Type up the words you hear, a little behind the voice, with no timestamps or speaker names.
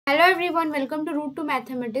everyone, welcome to Root to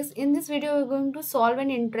Mathematics. In this video, we're going to solve an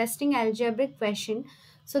interesting algebraic question.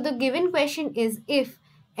 So the given question is if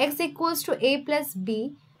x equals to a plus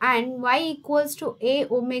b and y equals to a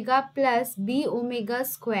omega plus b omega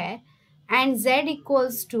square and z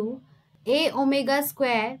equals to a omega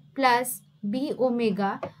square plus b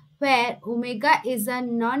omega, where omega is a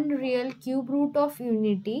non-real cube root of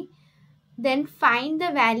unity, then find the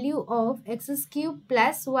value of x cube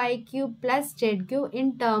plus y cube plus z cube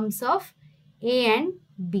in terms of a and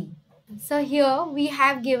b. So here we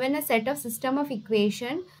have given a set of system of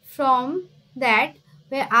equation. From that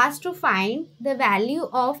we are asked to find the value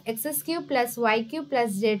of x cube plus y cube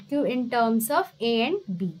plus z cube in terms of a and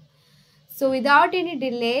b. So without any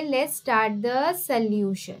delay, let's start the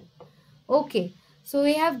solution. Okay, so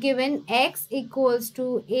we have given x equals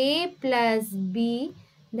to a plus b,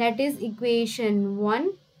 that is equation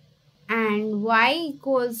 1, and y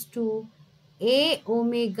equals to a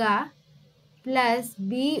omega plus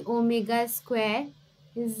b omega square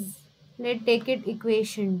is, let's take it,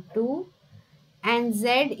 equation 2, and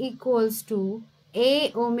z equals to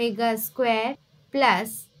a omega square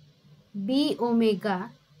plus b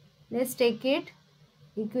omega, let's take it,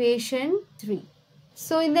 equation 3.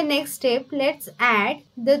 So in the next step, let's add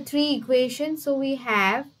the three equations. So we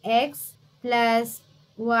have x plus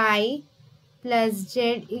y plus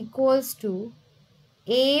z equals to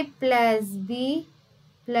a plus b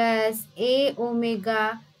plus a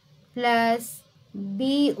omega plus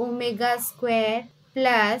b omega square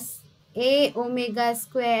plus a omega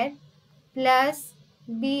square plus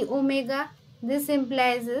b omega. This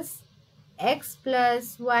implies x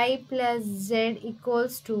plus y plus z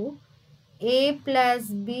equals to a plus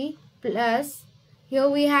b plus, here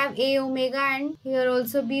we have a omega and here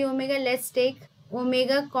also b omega. Let's take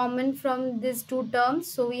omega common from these two terms.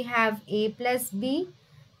 So we have a plus b,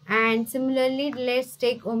 and similarly let's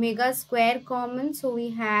take omega square common. So we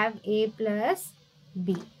have a plus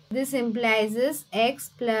b. This implies x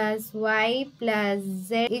plus y plus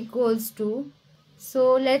z equals to,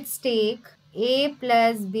 so let's take a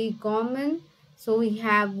plus b common. So we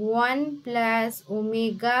have 1 plus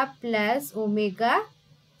omega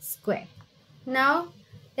square. Now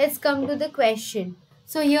let's come to the question.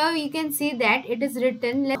 So here we can see that it is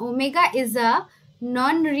written omega is a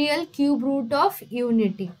non-real cube root of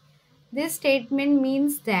unity. This statement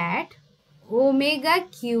means that omega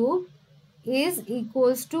cube is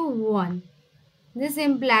equals to 1. This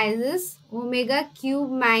implies omega cube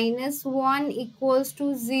minus 1 equals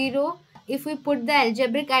to 0. If we put the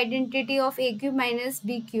algebraic identity of a cube minus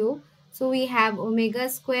b cube, so we have omega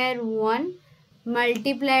square 1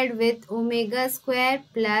 multiplied with omega square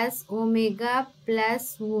plus omega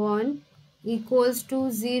plus 1 equals to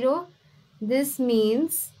 0. This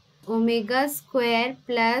means omega square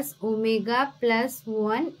plus omega plus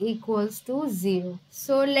 1 equals to 0.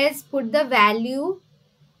 So let's put the value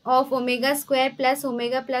of omega square plus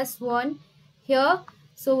omega plus 1 here.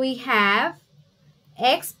 So we have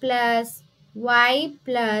x plus y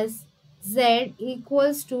plus z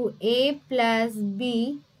equals to a plus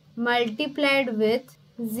b multiplied with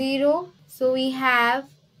 0. So we have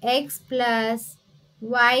x plus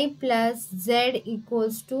y plus z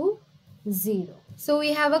equals to 0. So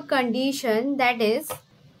we have a condition, that is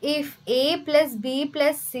if a plus b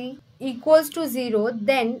plus c equals to 0,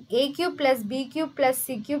 then a cube plus b cube plus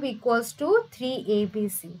c cube equals to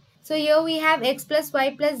 3abc. So here we have x plus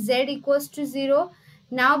y plus z equals to 0.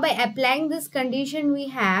 Now by applying this condition, we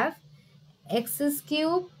have x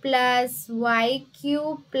cube plus y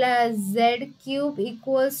cube plus z cube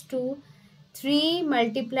equals to 3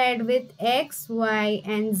 multiplied with x, y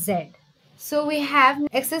and z. So we have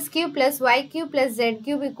x cube plus y cube plus z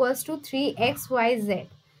cube equals to 3x, y, z.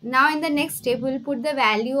 Now in the next step, we will put the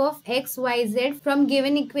value of x, y, z from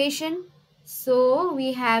given equation. So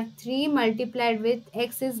we have 3 multiplied with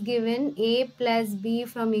x is given a plus b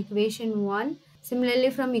from equation 1. Similarly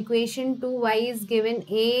from equation 2, y is given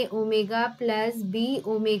a omega plus b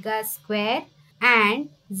omega square, and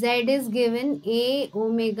z is given a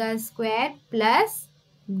omega square plus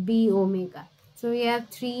b omega. So we have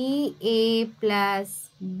 3a plus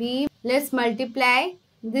b. Let's multiply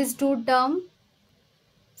these two terms.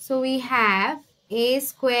 So we have a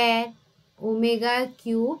square omega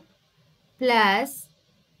cube plus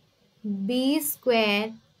b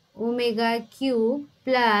square omega cube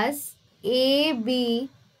plus ab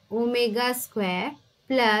omega square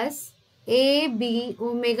plus ab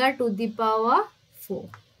omega to the power 4.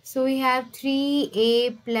 So we have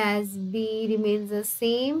 3a plus b remains the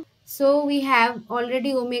same. So we have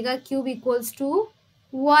already omega cube equals to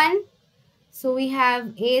 1. So we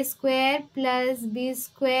have a square plus b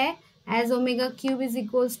square as omega cube is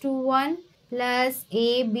equals to 1 plus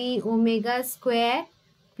AB omega square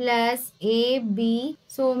plus AB.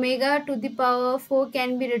 So omega to the power 4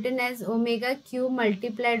 can be written as omega cube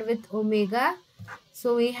multiplied with omega.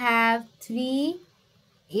 So we have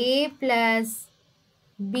 3A plus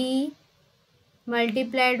B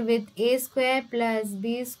multiplied with A square plus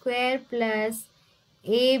B square plus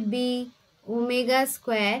AB omega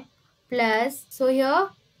square plus, so here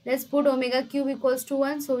let's put omega cube equals to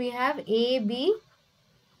 1. So we have AB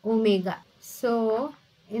omega. So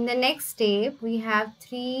in the next step we have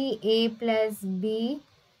 3A plus B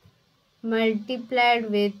multiplied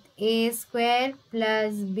with A square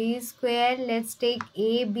plus B square. Let's take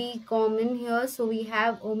AB common here. So we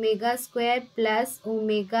have omega square plus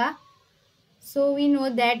omega. So we know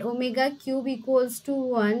that omega cube equals to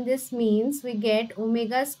 1. This means we get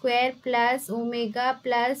omega square plus omega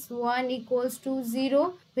plus 1 equals to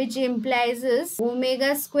 0, which implies is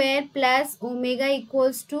omega square plus omega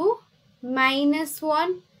equals to minus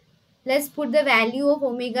 1. Let's put the value of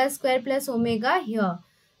omega square plus omega here.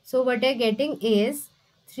 So what you're getting is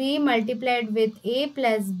 3 multiplied with A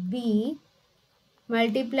plus B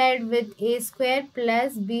multiplied with A square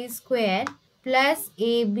plus B square plus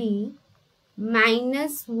AB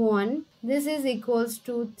minus 1. This is equals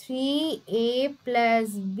to 3A plus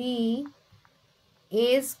B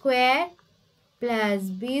A square plus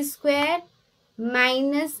B square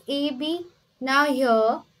minus AB. Now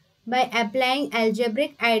here by applying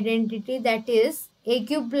algebraic identity, that is A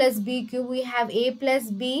cube plus B cube, we have A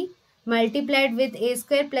plus B multiplied with A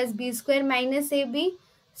square plus B square minus AB.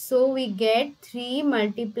 So we get 3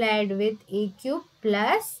 multiplied with A cube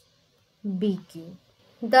plus B cube.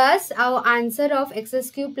 Thus, our answer of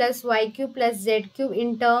x cube plus y cube plus z cube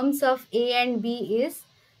in terms of a and b is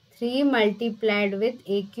 3 multiplied with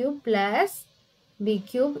a cube plus b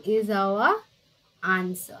cube is our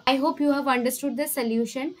answer. I hope you have understood the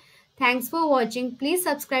solution. Thanks for watching. Please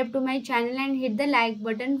subscribe to my channel and hit the like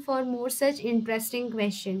button for more such interesting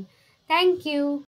questions. Thank you.